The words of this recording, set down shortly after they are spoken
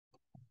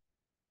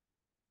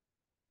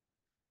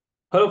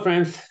Hello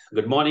friends,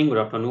 good morning, good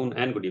afternoon,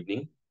 and good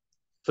evening.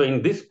 So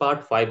in this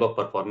part 5 of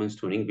performance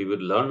tuning, we will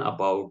learn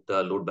about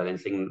the load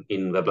balancing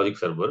in Weblogic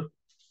server.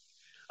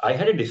 I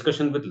had a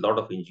discussion with a lot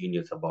of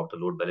engineers about the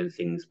load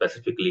balancing,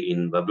 specifically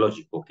in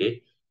Weblogic,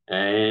 okay?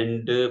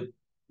 And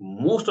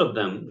most of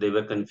them, they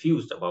were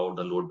confused about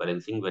the load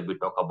balancing when we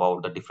talk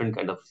about the different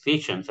kind of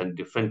sessions and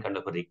different kind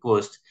of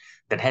requests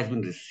that has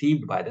been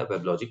received by the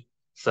Weblogic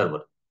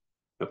server.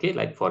 Okay,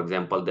 like for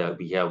example,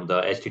 we have the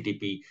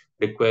HTTP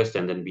request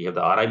and then we have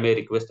the RMI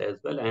request as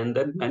well. And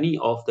then many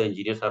of the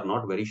engineers are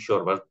not very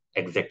sure what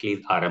exactly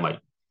is RMI.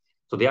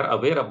 So they are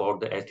aware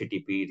about the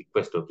HTTP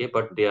request, okay,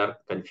 but they are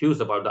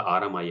confused about the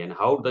RMI and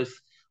how does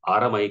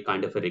RMI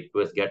kind of a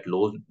request get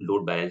load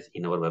balance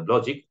in our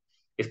WebLogic,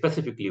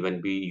 specifically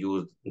when we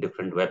use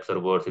different web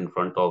servers in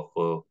front of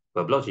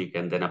WebLogic.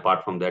 And then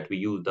apart from that, we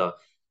use the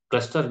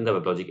cluster in the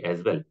WebLogic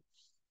as well.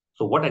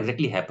 So what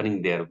exactly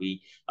happening there?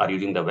 We are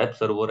using the web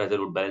server as a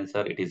load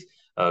balancer. It is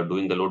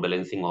doing the load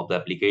balancing of the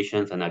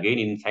applications. And again,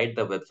 inside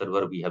the web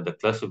server, we have the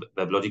cluster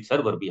WebLogic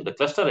server. We have the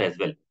cluster as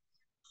well.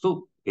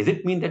 So is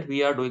it mean that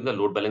we are doing the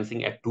load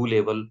balancing at two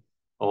level,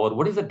 or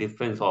what is the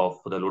difference of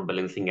the load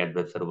balancing at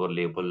web server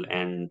level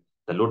and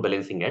the load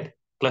balancing at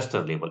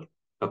cluster level?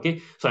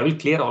 Okay, so I will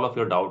clear all of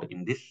your doubt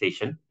in this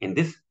session, in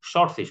this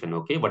short session.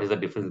 Okay, what is the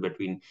difference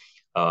between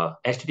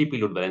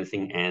HTTP load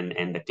balancing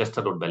and the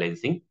cluster load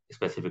balancing,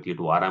 specifically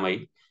to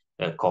RMI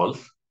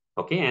calls?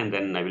 Okay, and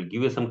then I will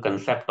give you some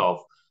concept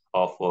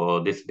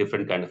of this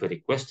different kind of a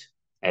request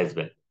as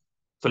well.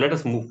 So let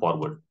us move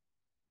forward.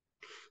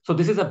 So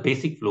this is a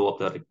basic flow of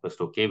the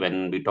request, okay?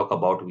 When we talk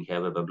about, we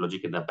have a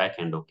WebLogic in the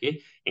backend,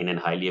 okay, in a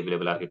highly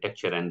available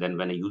architecture. And then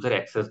when a user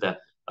access the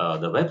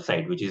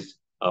website, which is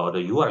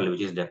the URL,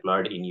 which is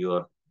deployed in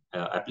your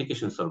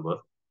application server,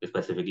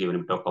 specifically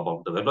when we talk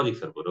about the WebLogic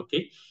server,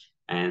 okay?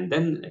 And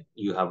then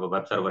you have a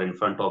web server in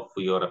front of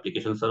your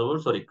application server.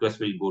 So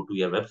request will go to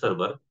your web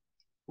server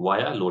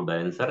via load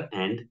balancer,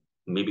 and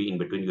maybe in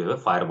between you have a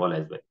firewall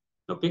as well.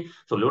 Okay,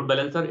 so load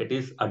balancer, it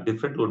is a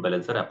different load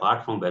balancer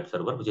apart from web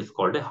server, which is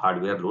called a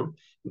hardware load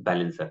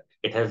balancer.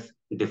 It has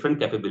different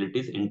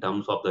capabilities in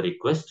terms of the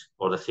request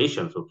or the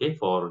sessions. Okay,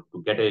 for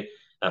to get a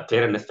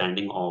clear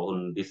understanding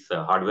on this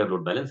hardware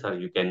load balancer,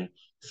 you can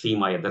see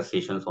my other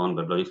sessions on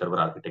WebLogic server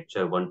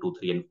architecture 1, 2,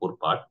 3, and 4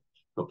 part.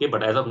 Okay,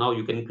 but as of now,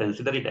 you can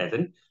consider it as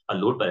a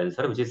load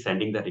balancer, which is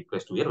sending the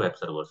request to your web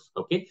servers.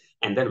 Okay,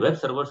 and then web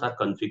servers are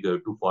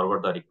configured to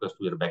forward the request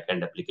to your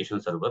backend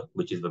application server,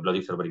 which is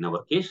WebLogic server in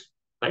our case,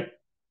 right?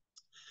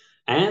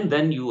 And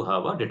then you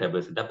have a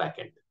database in the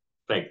backend,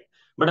 right?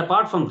 But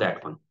apart from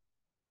that one,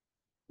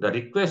 the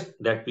request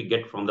that we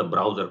get from the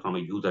browser from a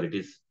user, it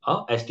is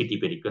a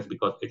HTTP request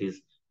because it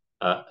is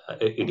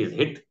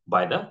hit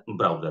by the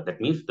browser. That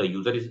means the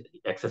user is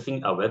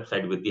accessing a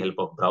website with the help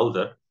of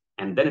browser,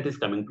 and then it is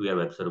coming to your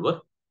web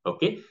server.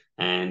 Okay,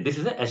 and this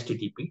is a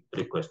HTTP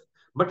request.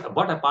 But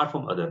what apart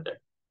from other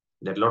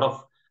that a lot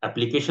of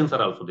applications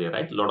are also there,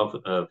 right? A lot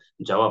of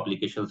Java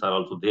applications are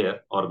also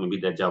there, or maybe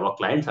the Java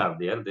clients are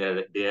there.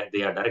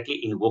 They are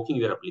directly invoking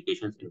your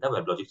applications in the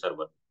WebLogic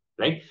server,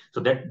 right? So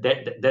that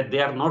they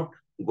are not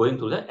going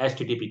through the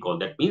HTTP call.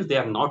 That means they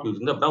are not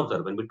using the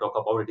browser. When we talk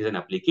about it is an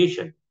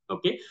application,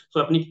 okay?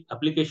 So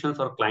applications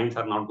or clients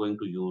are not going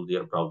to use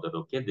their browser,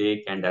 okay?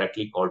 They can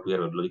directly call to your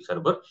WebLogic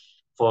server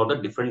for the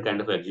different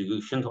kind of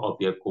executions of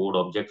your code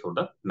objects or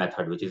the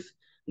method which is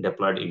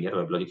deployed in your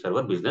WebLogic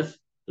server business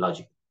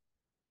logic.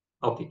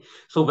 Okay,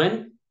 so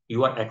when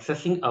you are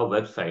accessing a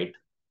website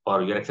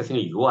or you're accessing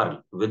a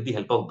URL with the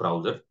help of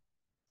browser,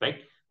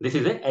 right? This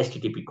is a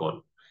HTTP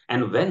call.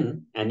 And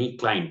when any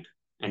client,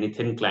 any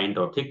thin client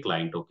or thick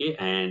client, okay,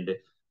 and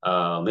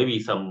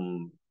maybe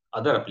some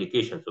other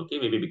applications, okay,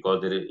 maybe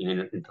because there is in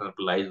an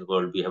enterprise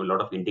world, we have a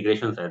lot of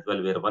integrations as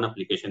well, where one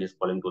application is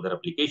calling to other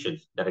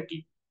applications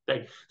directly,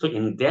 right? So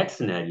in that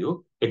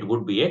scenario, it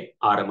would be a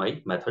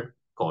RMI method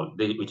call,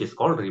 which is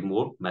called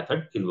remote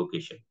method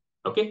invocation.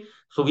 Okay,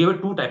 so we have a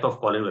two type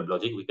of call in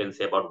WebLogic. We can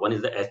say about one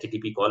is the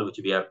HTTP call, which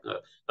we are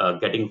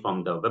getting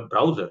from the web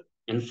browser,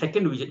 and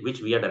second,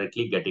 which we are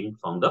directly getting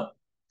from the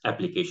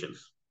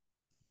applications.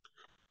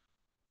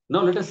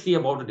 Now let us see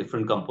about the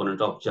different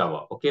components of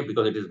Java, okay?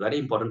 Because it is very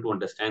important to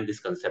understand this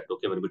concept,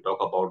 okay? When we talk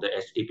about the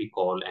HTTP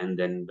call, and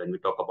then when we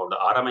talk about the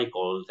RMI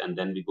calls, and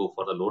then we go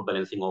for the load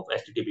balancing of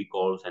HTTP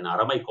calls and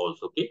RMI calls,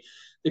 okay?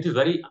 It is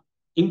very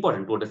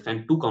important to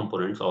understand two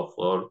components of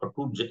or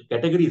two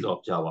categories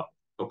of Java,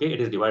 okay?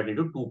 It is divided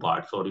into two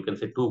parts, or you can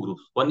say two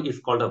groups. One is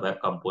called a web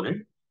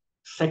component.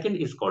 Second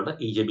is called the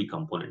EJB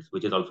components,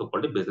 which is also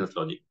called a business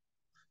logic.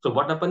 So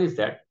what happens is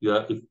that you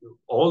have if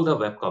all the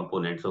web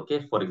components,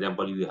 okay, for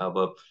example, you have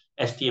a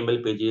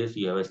HTML pages,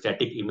 you have a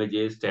static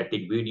images,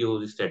 static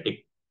videos,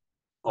 static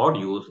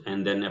audios,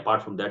 and then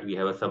apart from that, we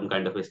have some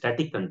kind of a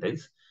static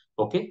contents,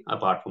 okay,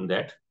 apart from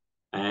that,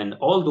 and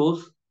all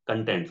those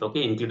contents,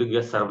 okay, including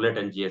your servlet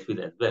and JSPS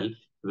as well,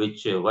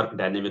 which work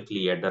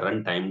dynamically at the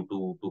runtime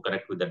to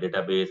connect with the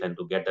database and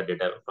to get the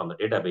data from the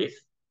database,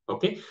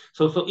 okay.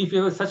 So if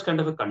you have such kind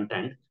of a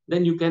content,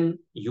 then you can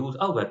use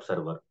a web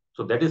server.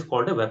 So that is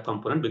called a web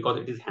component because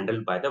it is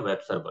handled by the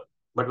web server.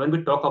 But when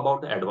we talk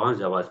about the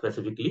advanced Java,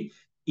 specifically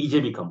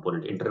EJB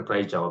component,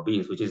 Enterprise Java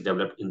Beans, which is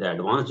developed in the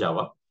advanced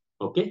Java.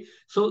 Okay,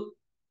 so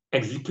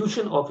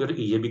execution of your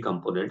EJB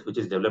component, which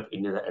is developed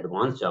in the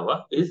advanced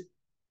Java, is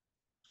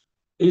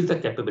the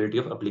capability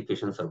of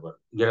application server.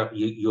 Your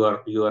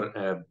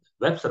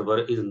web server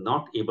is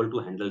not able to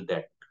handle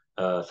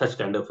that such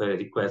kind of a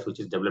request which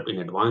is developed in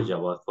advanced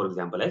Java, for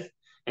example, as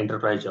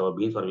Enterprise Java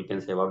Beans, or we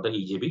can say about the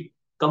EJB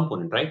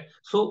component, right?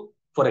 So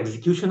for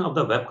execution of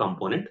the web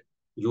component,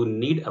 you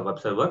need a web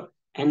server,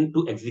 and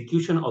to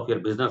execution of your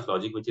business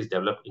logic, which is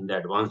developed in the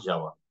advanced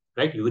Java,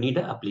 right, you need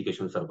an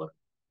application server,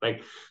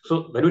 right?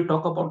 So when we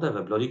talk about the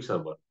WebLogic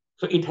server,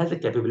 so it has a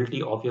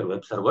capability of your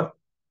web server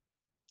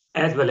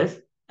as well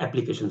as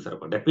application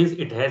server. That means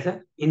it has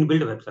a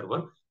inbuilt web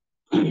server,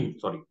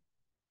 sorry,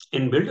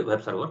 inbuilt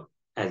web server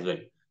as well.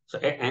 So,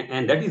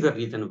 and that is the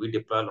reason we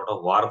deploy a lot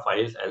of WAR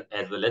files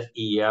as well as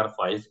EAR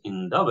files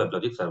in the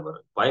WebLogic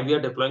server. Why we are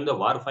deploying the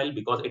WAR file?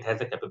 Because it has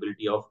the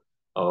capability of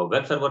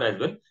web server as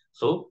well.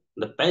 So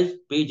the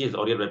pages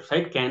or your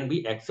website can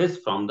be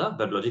accessed from the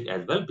WebLogic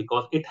as well,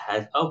 because it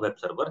has a web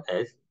server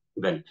as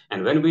well.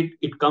 And when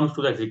it comes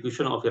to the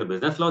execution of your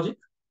business logic,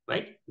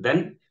 right,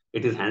 then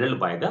it is handled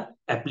by the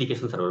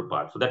application server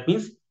part. So that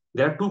means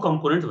there are two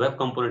components, web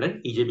component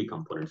and EJB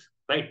components,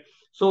 right?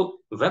 So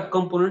web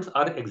components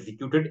are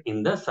executed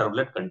in the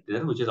servlet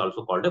container, which is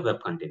also called a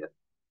web container.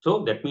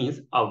 So that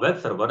means a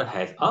web server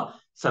has a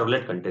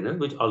servlet container,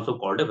 which also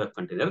called a web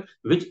container,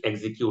 which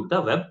execute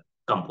the web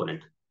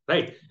component,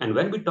 right? And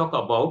when we talk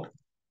about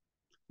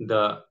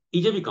the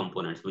EJB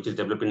components, which is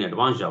developed in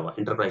advanced Java,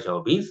 Enterprise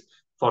Java Beans,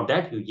 for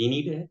that you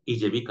need an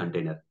EJB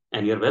container,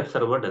 and your web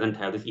server doesn't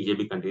have this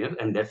EJB container,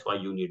 and that's why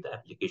you need the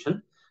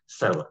application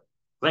server,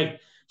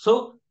 right?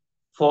 So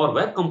for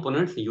web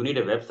components, you need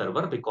a web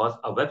server, because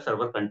a web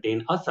server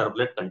contains a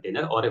servlet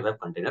container or a web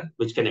container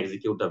which can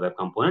execute the web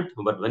component.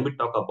 But when we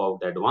talk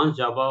about the advanced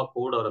Java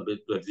code or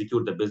to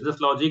execute the business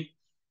logic,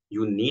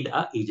 you need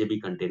a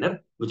EJB container,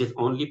 which is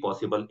only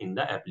possible in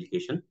the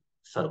application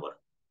server.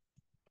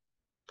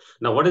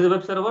 Now, what is a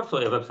web server? So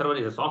a web server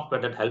is a software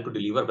that helps to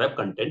deliver web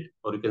content,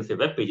 or you can say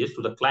web pages,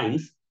 to the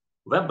client's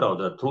web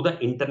browser through the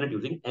internet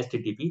using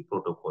HTTP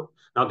protocol.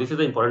 Now, this is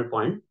the important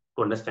point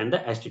to understand the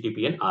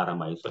HTTP and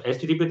RMI. So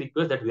HTTP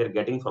request that we are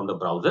getting from the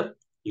browser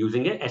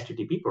using a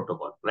HTTP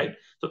protocol, right?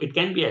 So it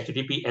can be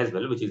HTTP as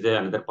well, which is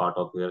another part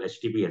of your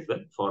HTTP as well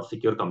for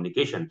secure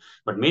communication.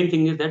 But main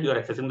thing is that you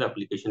are accessing the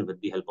application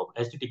with the help of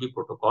HTTP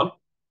protocol,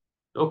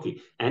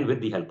 okay, and with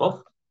the help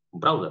of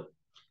browser.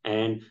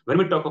 And when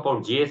we talk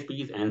about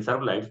JSPs and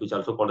servlets, which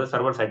also called the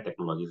server-side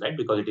technologies, right?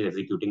 Because it is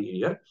executing in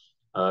your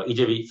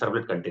EJB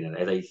servlet container,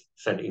 as I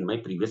said in my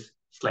previous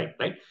slide,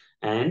 right?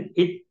 And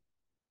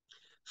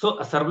so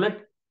a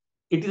servlet,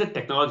 it is a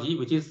technology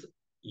which is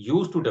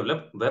used to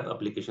develop web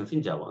applications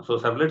in Java. So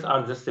servlets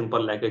are just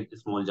simple like a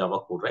small Java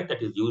code, right?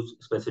 That is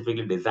used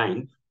specifically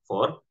designed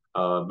for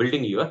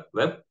building your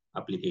web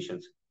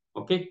applications,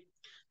 okay?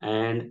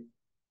 And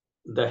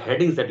the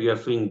headings that you are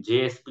seeing,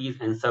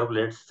 JSPs and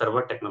servlets,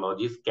 server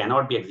technologies,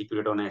 cannot be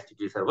executed on a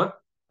HTTP server,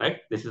 right?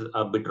 This is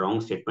a bit wrong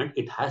statement.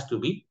 It has to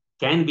be,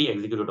 can be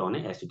executed on a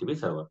HTTP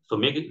server. So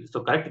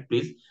correct it,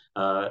 please.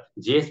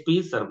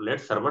 JSPs,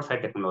 servlets,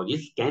 server-side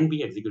technologies can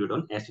be executed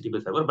on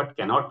HTTP server, but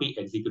cannot be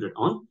executed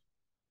on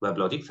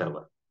WebLogic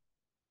server.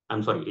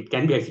 I'm sorry, it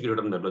can be executed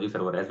on WebLogic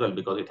server as well,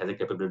 because it has a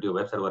capability of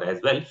web server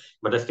as well.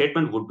 But the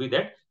statement would be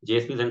that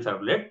JSPs and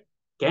servlet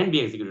can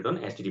be executed on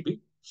HTTP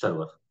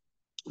server,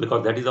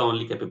 because that is the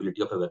only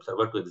capability of a web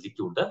server to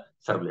execute the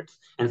servlets.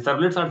 And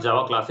servlets are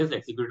Java classes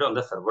executed on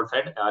the server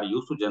side, are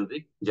used to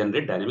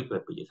generate dynamic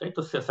web pages, right?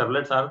 So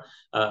servlets are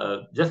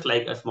just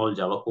like a small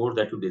Java code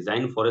that you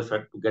design for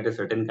to get a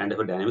certain kind of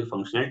a dynamic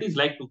functionalities,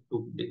 like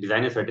to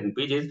design a certain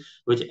pages,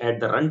 which at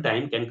the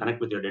runtime can connect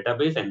with your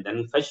database and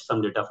then fetch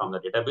some data from the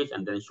database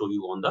and then show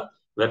you on the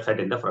website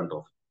in the front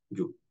of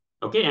you.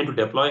 Okay, and to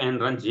deploy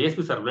and run JSP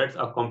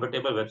servlets, a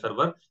compatible web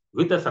server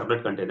with a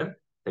servlet container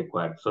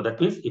required. So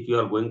that means if you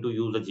are going to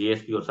use a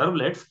JSP or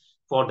servlets,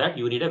 for that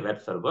you need a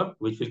web server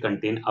which will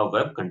contain a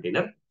web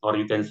container, or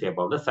you can say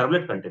about the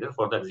servlet container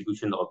for the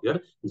execution of your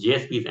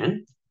JSPs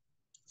and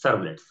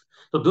servlets.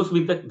 So this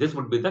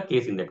would be the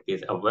case in that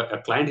case. A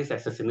client is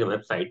accessing the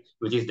website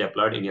which is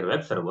deployed in your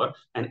web server,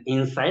 and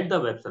inside the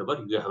web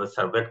server you have a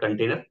servlet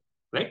container,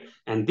 right?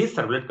 And this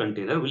servlet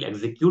container will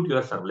execute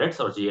your servlets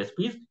or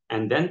JSPs,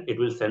 and then it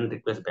will send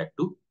requests back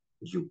to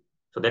you.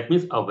 So that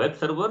means a web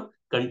server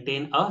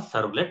contain a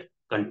servlet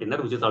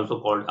container, which is also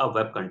called a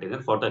web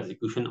container, for the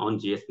execution on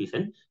JSPs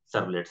and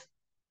servlets.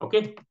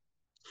 Okay.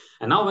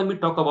 And now when we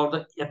talk about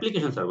the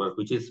application server,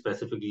 which is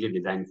specifically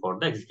designed for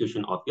the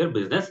execution of your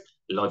business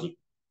logic.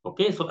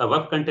 Okay, so a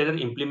web container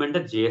implements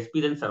the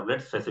JSPs and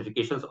servlet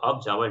specifications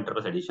of Java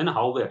Enterprise Edition.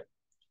 However,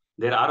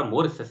 there are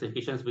more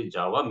specifications with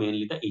Java,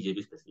 mainly the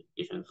EJB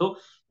specification. So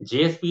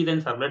JSPs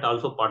and servlet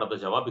also part of the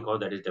Java, because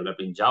that is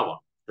developed in Java,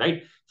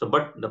 right? So,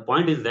 but the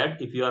point is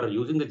that if you are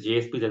using the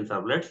JSPs and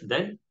servlets,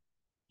 then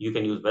you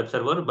can use web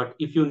server. But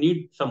if you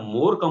need some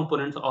more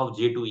components of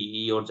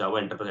J2EE or Java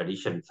Enterprise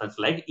Edition, such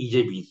like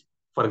EJBs,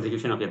 for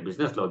execution of your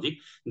business logic,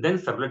 then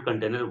servlet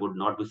container would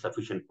not be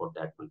sufficient for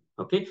that one.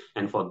 Okay,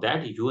 and for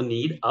that you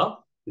need a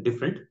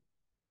different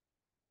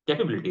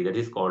capability that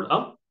is called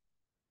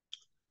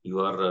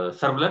your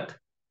servlet,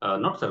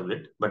 not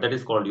servlet, but that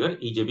is called your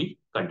EJB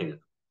container.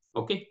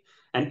 Okay,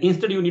 and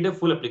instead you need a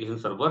full application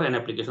server, and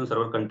application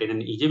server contain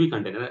an EJB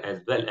container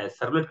as well as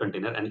servlet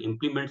container, and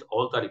implements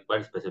all the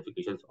required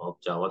specifications of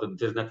Java. So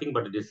this is nothing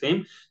but it is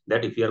same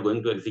that if you are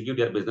going to execute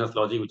your business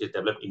logic which is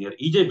developed in your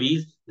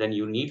EJBs, then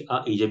you need a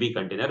EJB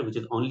container, which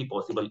is only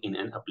possible in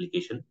an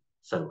application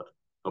server.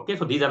 Okay,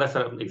 so these are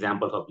the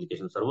examples of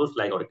application servers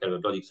like Oracle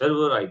Weblogic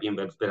Server, IBM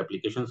WebSphere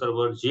Application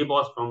Server,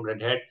 JBoss from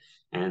Red Hat,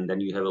 and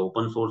then you have an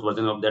open source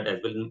version of that as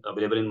well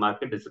available in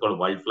market. This is called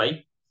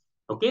Wildfly.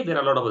 Okay, there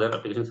are a lot of other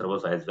application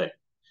servers as well.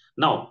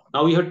 Now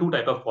we have two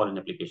type of call in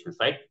applications,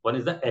 right? One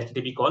is the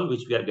HTTP call,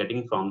 which we are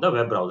getting from the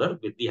web browser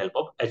with the help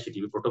of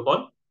HTTP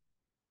protocol,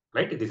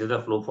 right? This is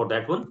the flow for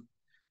that one.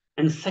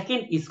 And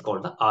second is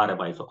called the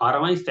RMI. So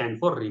RMI stands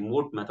for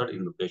remote method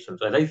invocation.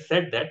 So as I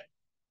said that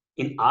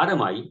in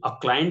RMI, a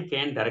client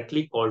can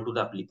directly call to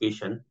the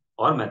application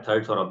or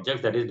methods or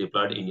objects that is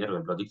deployed in your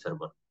WebLogic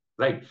server,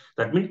 right?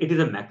 That means it is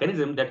a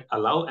mechanism that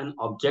allow an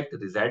object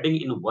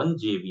residing in one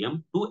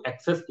JVM to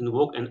access,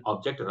 invoke an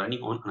object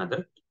running on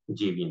another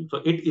JVM.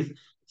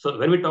 So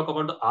when we talk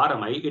about the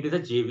RMI, it is a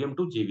JVM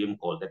to JVM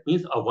call. That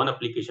means a one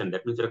application,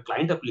 that means your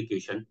client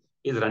application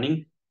is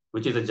running,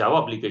 which is a Java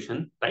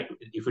application, right?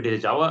 If it is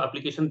a Java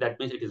application, that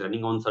means it is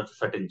running on such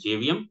certain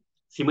JVM.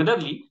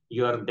 Similarly,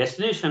 your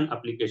destination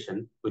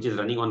application, which is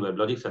running on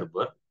WebLogic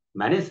server,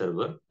 managed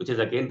server, which is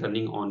again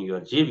running on your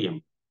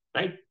JVM,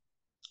 right?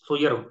 So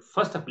your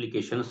first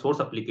application,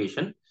 source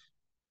application,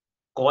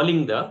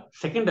 calling the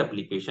second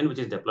application, which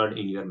is deployed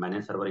in your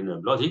managed server in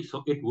WebLogic.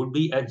 So it would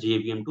be a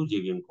JVM to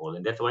JVM call.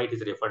 And that's why it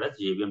is referred as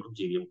JVM to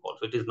JVM call.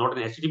 So it is not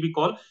an HTTP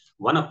call.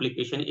 One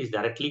application is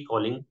directly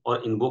calling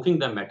or invoking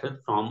the method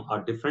from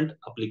a different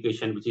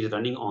application, which is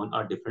running on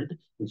a different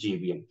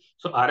JVM.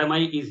 So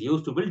RMI is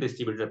used to build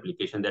distributed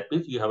application. That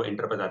means you have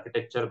enterprise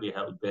architecture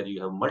where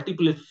you have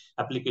multiple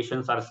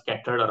applications are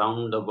scattered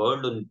around the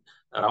world and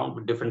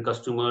around different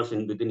customers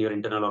within your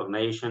internal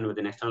organization,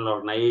 within external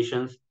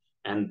organizations,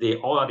 and they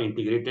all are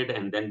integrated,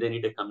 and then they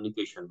need a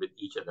communication with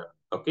each other.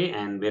 Okay,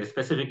 and where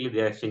specifically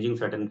they are exchanging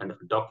certain kind of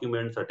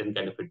documents, certain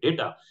kind of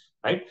data,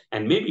 right?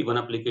 And maybe one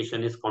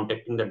application is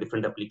contacting the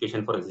different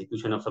application for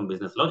execution of some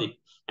business logic,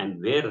 and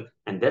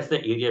that's the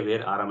area where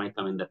RMI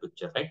come in the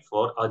picture, right?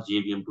 For a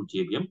JVM to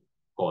JVM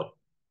call.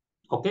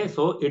 Okay,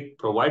 so it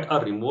provide a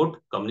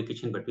remote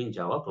communication between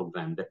Java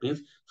program. That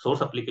means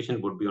source application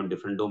would be on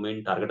different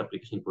domain, target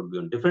application could be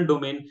on different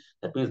domain.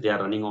 That means they are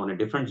running on a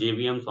different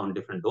JVMs on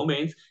different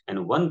domains,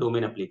 and one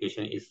domain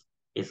application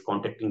is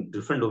contacting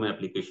different domain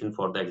application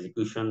for the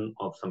execution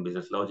of some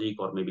business logic,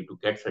 or maybe to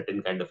get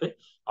certain kind of a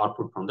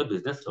output from the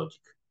business logic.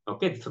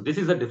 Okay, so this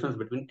is the difference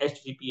between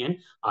HTTP and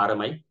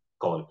RMI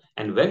call.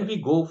 And when we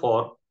go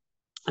for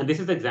and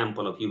this is the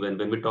example of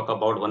when we talk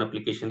about one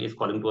application is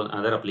calling to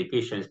another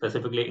application,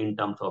 specifically in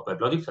terms of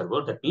WebLogic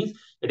server, that means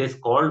it is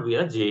called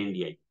via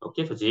JNDI.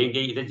 Okay, so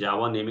JNDI is a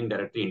Java naming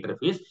directory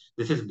interface.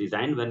 This is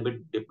designed when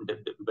we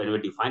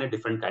define a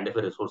different kind of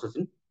a resources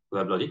in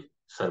WebLogic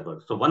server.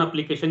 So one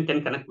application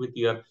can connect with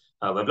your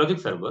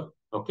WebLogic server,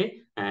 okay,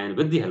 and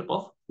with the help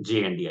of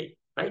JNDI.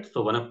 Right.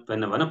 So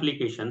when one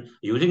application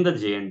using the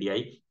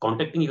JNDI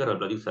contacting your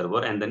WebLogic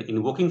server and then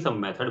invoking some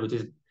method which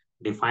is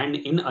defined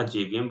in a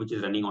JVM which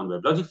is running on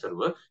WebLogic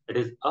server, it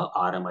is a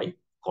RMI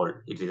call.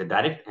 It is a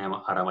direct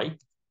RMI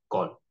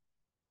call,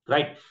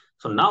 right?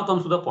 So now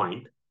comes to the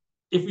point.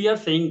 If we are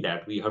saying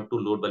that we have to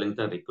load balance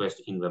the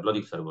request in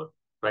WebLogic server,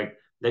 right?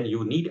 Then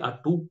you need a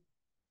two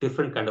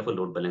different kind of a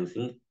load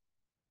balancing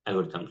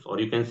algorithms, or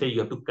you can say you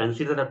have to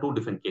consider the two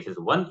different cases.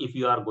 One, if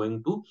you are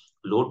going to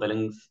load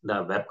balance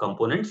the web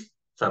components,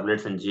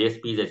 servlets and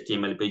JSPs,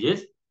 HTML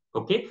pages,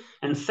 okay.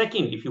 And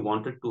second, if you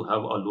wanted to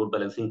have a load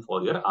balancing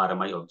for your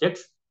RMI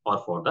objects or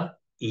for the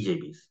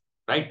EJBs,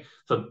 right?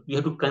 So you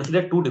have to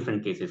consider two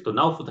different cases. So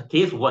now for the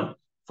case one,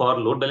 for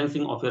load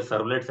balancing of your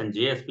servlets and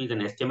JSPs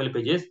and HTML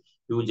pages,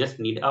 you just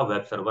need a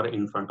web server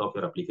in front of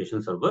your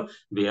application server,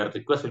 where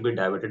requests will be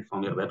diverted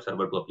from your web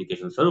server to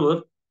application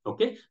server,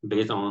 okay,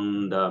 based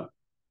on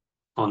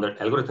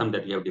that algorithm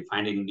that you have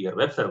defined in your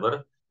web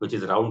server, which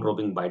is round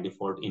robin by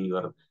default in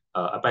your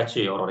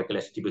Apache or Oracle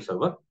HTTP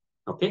server.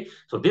 Okay,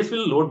 so this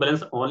will load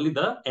balance only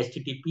the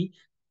HTTP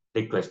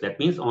request. That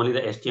means only the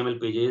HTML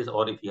pages,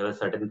 or if you have a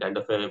certain kind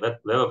of a web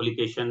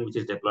application which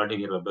is deployed in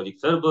your WebLogic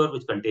server,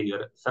 which contain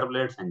your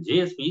servlets and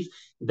JSPs,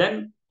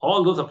 then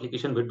all those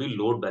applications will be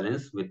load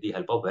balanced with the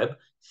help of web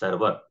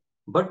server.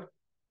 But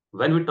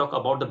when we talk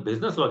about the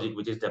business logic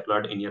which is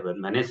deployed in your web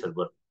managed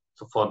server,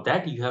 so for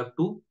that you have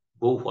to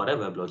go for a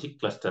WebLogic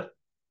cluster.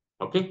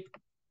 Okay,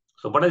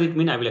 so what does it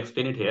mean? I will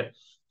explain it here.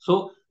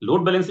 So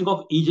load balancing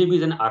of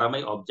EJBs and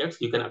RMI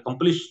objects, you can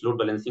accomplish load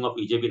balancing of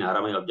EJB and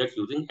RMI objects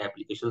using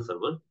application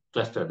server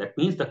cluster. That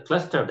means the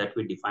cluster that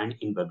we defined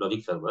in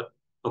WebLogic server,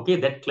 okay,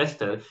 that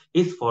cluster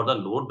is for the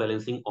load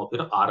balancing of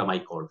your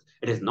RMI calls.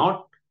 It is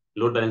not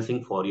load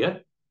balancing for your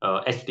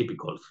HTTP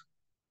calls.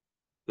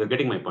 You're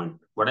getting my point.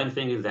 What I'm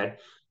saying is that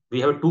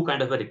we have two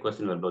kind of a request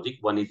in WebLogic.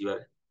 One is your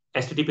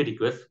HTTP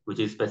request, which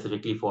is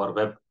specifically for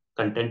web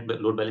content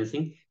load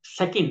balancing.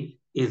 Second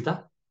is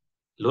the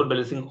load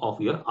balancing of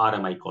your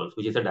RMI calls,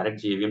 which is a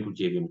direct JVM to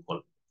JVM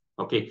call.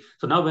 Okay.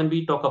 So now when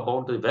we talk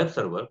about the web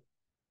server,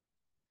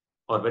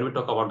 or when we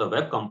talk about the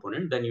web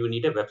component, then you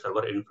need a web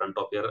server in front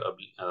of your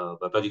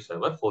WebLogic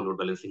server for load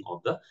balancing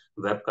of the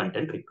web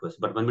content request.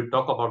 But when we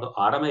talk about the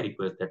RMI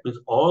request, that means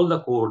all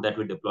the code that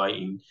we deploy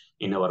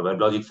in our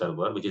WebLogic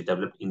server, which is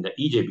developed in the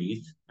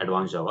EJBS,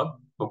 Advanced Java,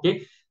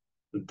 okay,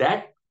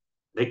 that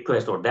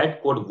request or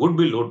that code would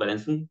be load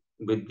balancing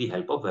with the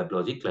help of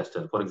WebLogic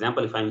cluster. For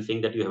example, if I'm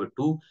saying that you have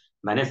two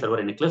managed server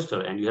in a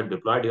cluster and you have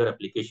deployed your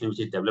application which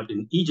is developed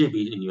in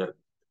EJB in your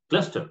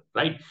cluster,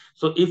 right?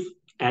 So if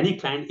any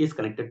client is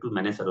connected to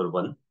managed server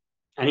 1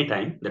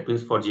 anytime, that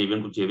means for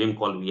JVM to JVM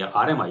call via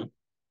RMI,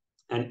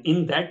 and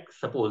in that,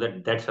 suppose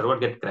that server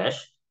get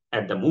crashed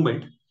at the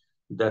moment,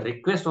 the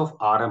request of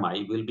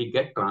RMI will be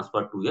get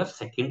transferred to your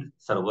second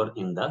server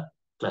in the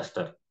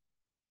cluster.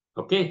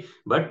 Okay,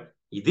 but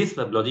this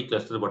WebLogic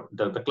cluster, but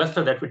the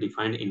cluster that we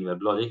defined in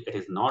WebLogic, it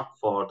is not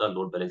for the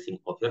load balancing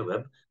of your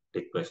web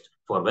request.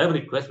 For web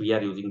request, we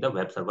are using the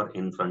web server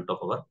in front of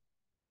our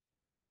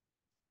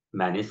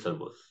managed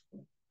servers.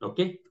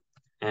 Okay,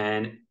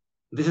 and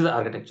this is the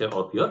architecture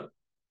of your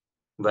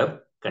web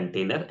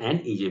container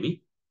and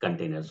EJB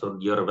container. So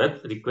your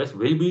web request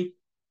will be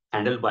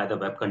handled by the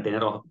web container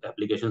of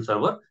application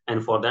server.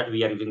 And for that,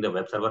 we are using the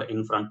web server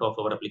in front of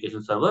our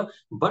application server.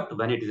 But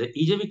when it is an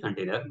EJB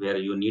container, where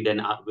you need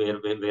where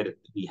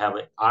we have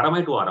a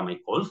RMI to RMI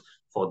calls,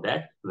 for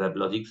that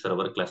WebLogic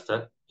server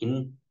cluster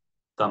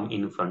come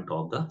in front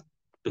of the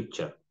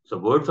picture. So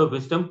words of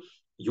wisdom,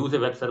 use a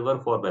web server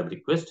for web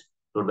request,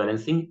 load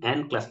balancing,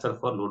 and cluster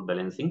for load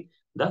balancing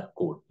the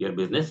code, your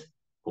business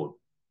code.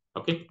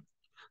 Okay.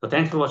 So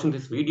thanks for watching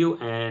this video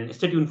and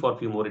stay tuned for a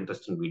few more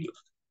interesting videos.